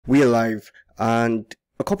We are live, and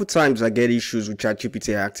a couple times I get issues with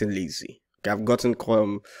ChatGPT acting lazy. Okay, I've gotten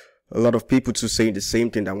a lot of people to say the same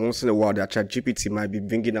thing, that once in a while that ChatGPT might be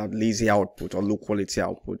bringing out lazy output or low quality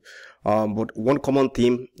output. But one common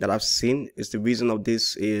theme that I've seen is the reason of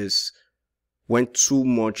this is when too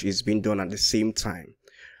much is being done at the same time,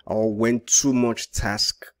 or when too much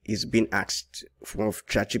task is being asked from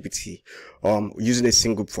ChatGPT, using a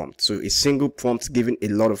single prompt. So a single prompt giving a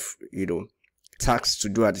lot of, tasks to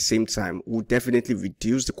do at the same time will definitely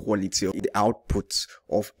reduce the quality of the output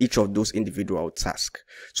of each of those individual tasks.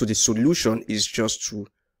 So the solution is just to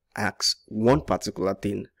ask one particular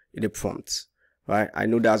thing in the prompt. Right? I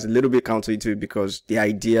know that's a little bit counterintuitive because the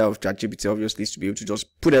idea of ChatGPT obviously is to be able to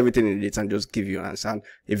just put everything in it and just give you an answer. And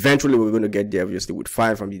eventually we're going to get there, obviously, with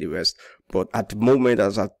fire from the rest. But at the moment,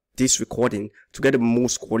 as at this recording, to get the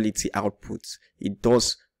most quality output, it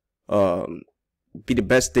does be the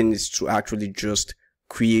best thing is to actually just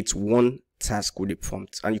create one task with a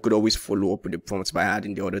prompt, and you could always follow up with the prompts by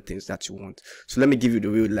adding the other things that you want. So let me give you the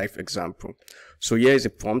real life example. So here is a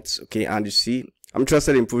prompt, okay, and you see, I'm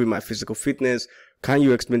interested in improving my physical fitness. Can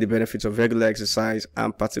you explain the benefits of regular exercise?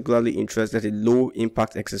 I'm particularly interested in low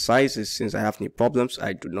impact exercises since I have knee problems.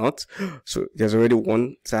 I do not. So there's already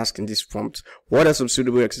one task in this prompt. What are some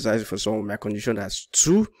suitable exercises for someone with my condition? That's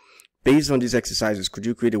 2. Based on these exercises, could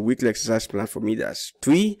you create a weekly exercise plan for me? That's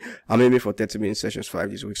 3. I'm aiming for 30-minute sessions 5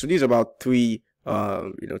 days a week. So these are about 3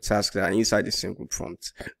 tasks that are inside the single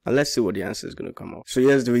prompt, and let's see what the answer is going to come out. So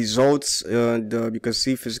here's the results. You can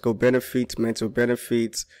see physical benefits, mental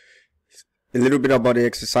benefits, a little bit about the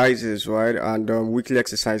exercises, right, and weekly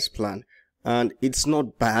exercise plan. And it's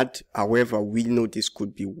not bad. However, we know this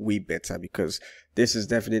could be way better because this is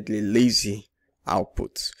definitely lazy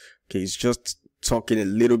output. Okay, it's just talking a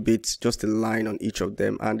little bit, just a line on each of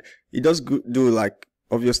them, and it does do, like,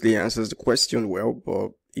 obviously answers the question well, but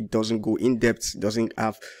it doesn't go in depth. It doesn't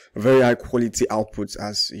have a very high quality outputs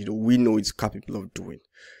as we know it's capable of doing.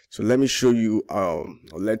 So let me show you,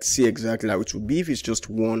 let's see exactly how it would be if it's just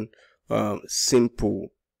one simple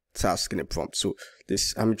task in a prompt. So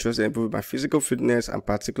this, I'm interested in improving my physical fitness. I'm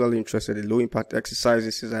particularly interested in low impact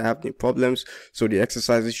exercises since I have knee problems. So the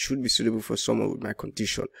exercises should be suitable for someone with my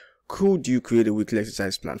condition. Could you create a weekly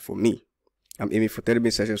exercise plan for me? I'm aiming for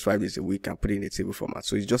 30-minute sessions 5 days a week and put it in a table format.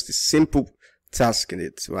 So it's just a simple task in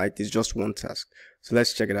it, right? It's just one task. So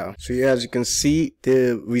let's check it out. So here, as you can see,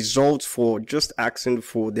 the results for just asking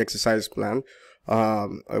for the exercise plan,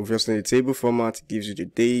 obviously in the table format, it gives you the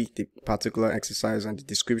day, the particular exercise, and the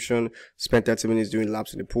description. Spend 30 minutes doing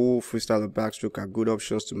laps in the pool. Freestyle or backstroke are good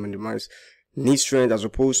options to minimize knee strength, as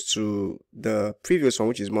opposed to the previous one,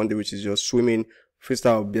 which is Monday, which is just swimming,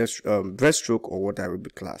 freestyle, breaststroke, or what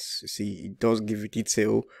aerobic class. You see, it does give you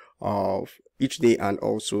detail of each day, and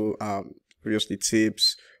also obviously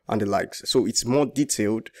tips and the likes. So it's more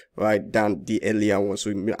detailed, right, than the earlier one,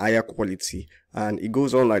 so higher quality, and it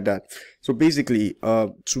goes on like that. So basically,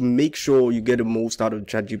 to make sure you get the most out of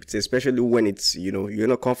ChatGPT, especially when it's, you're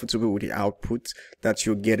not comfortable with the output that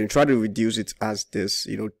you're getting, try to reduce it as this,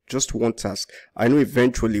 just one task. I know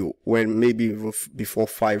eventually, when maybe before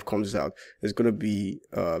 5 comes out, it's going to be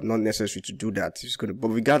not necessary to do that. But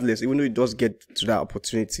regardless, even though it does get to that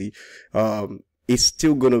opportunity, it's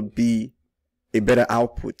still going to be a better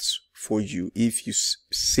output for you if you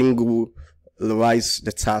singularize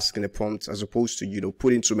the task in the prompt, as opposed to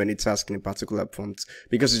putting too many tasks in a particular prompt,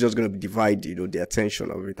 because it's just going to divide the attention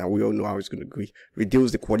of it, and we all know how it's going to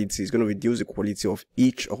reduce the quality. It's going to reduce the quality of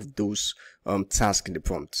each of those tasks in the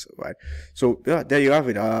prompt, right? So yeah, there you have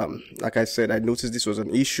it. Like I said, I noticed this was an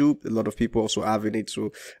issue. A lot of people also having it,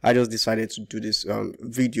 so I just decided to do this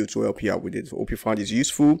video to help you out with it. Hope you found this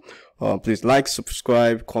useful. Please like,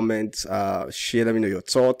 subscribe, comment, share, let me know your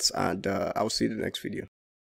thoughts, and I'll see you in the next video.